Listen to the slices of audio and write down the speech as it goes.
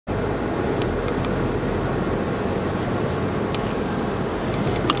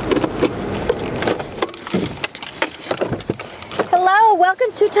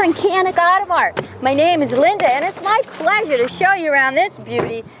welcome to Tunkhannock Auto Mart. My name is Linda and it's my pleasure to show you around this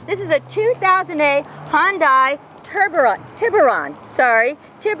beauty. This is a 2008 Hyundai Tiburon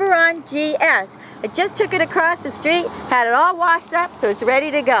GS. I just took it across the street, had it all washed up, so it's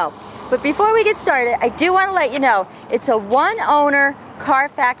ready to go. But before we get started, I do want to let you know it's a one-owner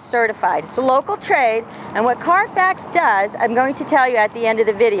Carfax certified. It's a local trade, and what Carfax does, I'm going to tell you at the end of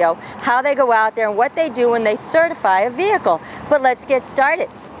the video how they go out there and what they do when they certify a vehicle. But let's get started.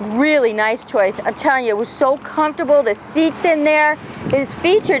 Really nice choice. I'm telling you, it was so comfortable. The seats in there. It is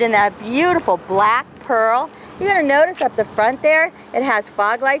featured in that beautiful black pearl. You're going to notice up the front there, it has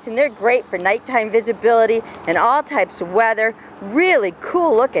fog lights, and they're great for nighttime visibility and all types of weather. Really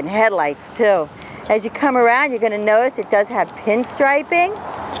cool looking headlights too. As you come around, you're going to notice it does have pinstriping,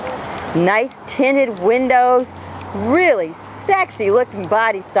 nice tinted windows, really sexy looking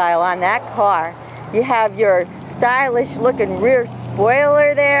body style on that car. You have your stylish looking rear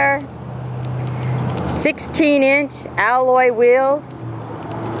spoiler there, 16-inch alloy wheels.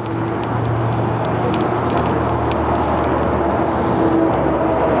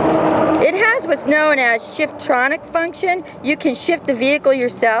 It has what's known as Shiftronic function. You can shift the vehicle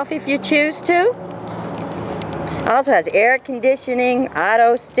yourself if you choose to. Also has air conditioning,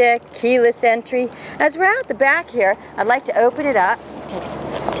 auto stick, keyless entry. As we're out the back here, I'd like to open it up.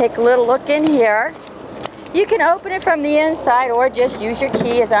 Take a little look in here. You can open it from the inside or just use your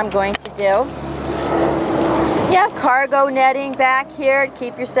key, as I'm going to do. You have cargo netting back here to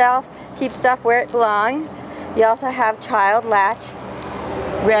keep stuff where it belongs. You also have child latch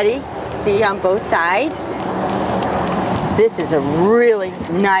ready, see, on both sides. This is a really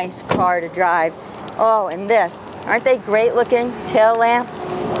nice car to drive. Oh, and this. Aren't they great looking tail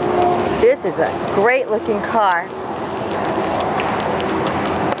lamps? This is a great looking car.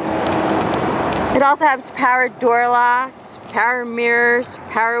 It also has power door locks, power mirrors,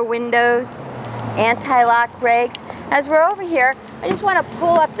 power windows, anti-lock brakes. As we're over here, I just want to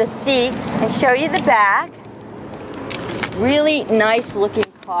pull up the seat and show you the back. Really nice looking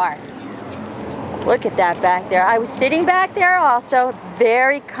car. Look at that back there. I was sitting back there also,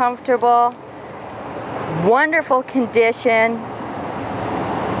 very comfortable. Wonderful condition.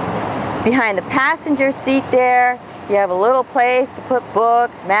 Behind the passenger seat there, you have a little place to put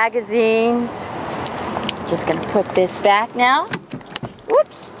books, magazines. Just going to put this back now.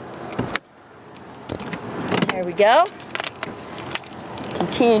 Whoops. There we go.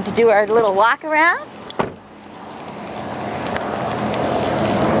 Continue to do our little walk around.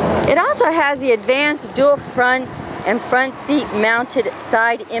 It also has the advanced dual front and front seat mounted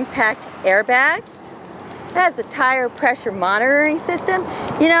side impact airbags. It has a tire pressure monitoring system.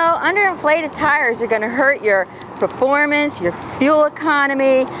 You know, underinflated tires are going to hurt your performance, your fuel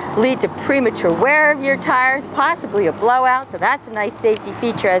economy, lead to premature wear of your tires, possibly a blowout, so that's a nice safety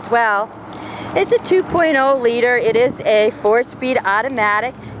feature as well. It's a 2.0 liter. It is a 4-speed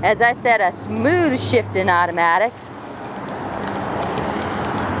automatic. As I said, a smooth shifting automatic.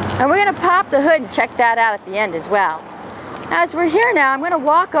 And we're going to pop the hood and check that out at the end as well. As we're here now, I'm going to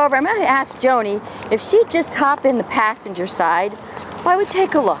walk over. I'm going to ask Joni if she'd just hop in the passenger side while we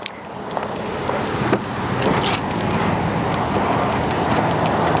take a look.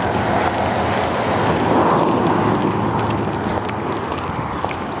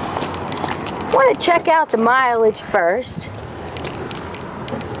 I want to check out the mileage first.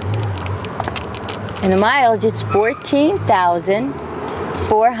 And the mileage is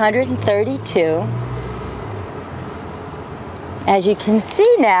 14,432. As you can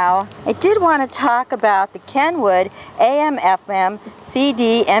see now, I did want to talk about the Kenwood AM/FM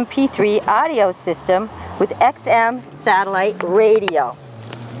CD MP3 audio system with XM satellite radio.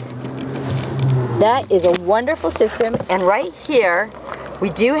 That is a wonderful system, and right here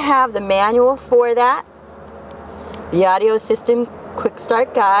we do have the manual for that, the audio system quick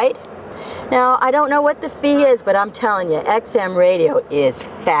start guide. Now, I don't know what the fee is, but I'm telling you, XM radio is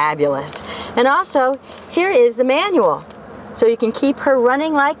fabulous. And also, here is the manual, so you can keep her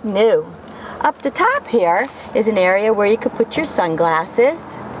running like new. Up the top here is an area where you could put your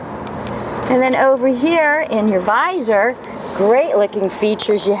sunglasses. And then over here in your visor, great looking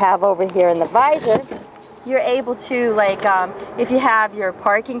features you have over here in the visor. You're able to, like, if you have your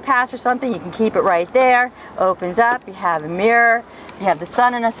parking pass or something, you can keep it right there. Opens up, you have a mirror, you have the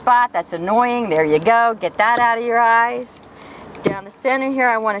sun in a spot, that's annoying, there you go, get that out of your eyes. Down the center here,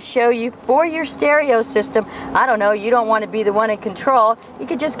 I want to show you for your stereo system. I don't know, you don't want to be the one in control. You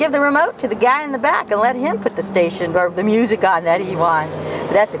could just give the remote to the guy in the back and let him put the station or the music on that he wants.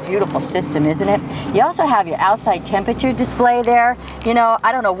 But that's a beautiful system, isn't it? You also have your outside temperature display there. You know,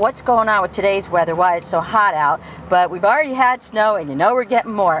 I don't know what's going on with today's weather, why it's so hot out, but we've already had snow and you know we're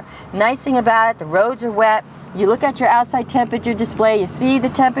getting more. Nice thing about it, the roads are wet. You look at your outside temperature display, you see the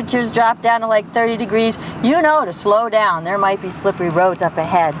temperatures drop down to like 30 degrees. You know to slow down. There might be slippery roads up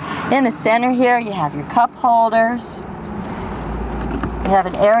ahead. In the center here, you have your cup holders. You have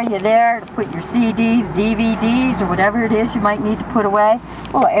an area there to put your CDs, DVDs, or whatever it is you might need to put away. A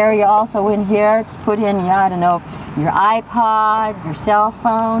little area also in here to put in, I don't know, your iPod, your cell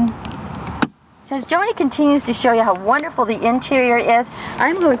phone. So as Joni continues to show you how wonderful the interior is,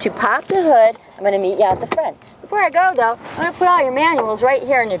 I'm going to pop the hood. I'm going to meet you out the front. Before I go though, I'm going to put all your manuals right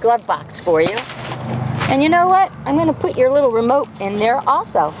here in your glove box for you. And you know what? I'm going to put your little remote in there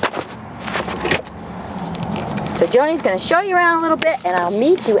also. So Joni's going to show you around a little bit and I'll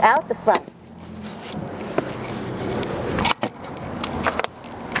meet you out the front.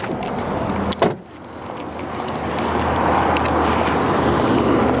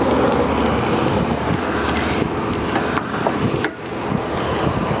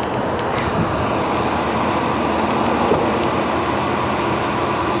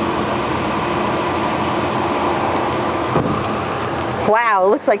 Wow, it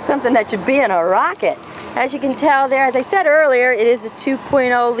looks like something that should be in a rocket. As you can tell there, as I said earlier, it is a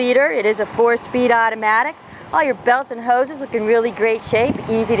 2.0 liter. It is a 4-speed automatic. All your belts and hoses look in really great shape,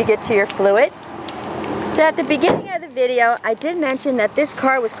 easy to get to your fluid. So at the beginning of the video, I did mention that this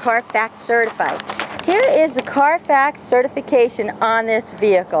car was Carfax certified. Here is the Carfax certification on this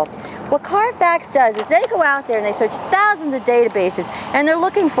vehicle. What Carfax does is they go out there and they search thousands of databases and they're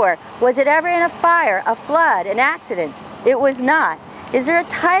looking for, was it ever in a fire, a flood, an accident? It was not. Is there a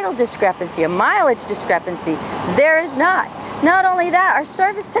title discrepancy, a mileage discrepancy? There is not. Not only that, our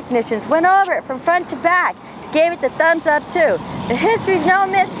service technicians went over it from front to back, gave it the thumbs up too. The history's no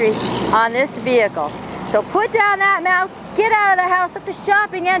mystery on this vehicle. So put down that mouse, get out of the house, let the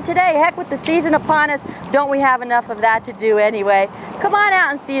shopping end today. Heck with the season upon us, don't we have enough of that to do anyway? Come on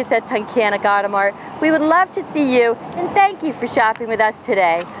out and see us at Tunkhannock Auto Mart. We would love to see you, and thank you for shopping with us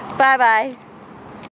today. Bye-bye.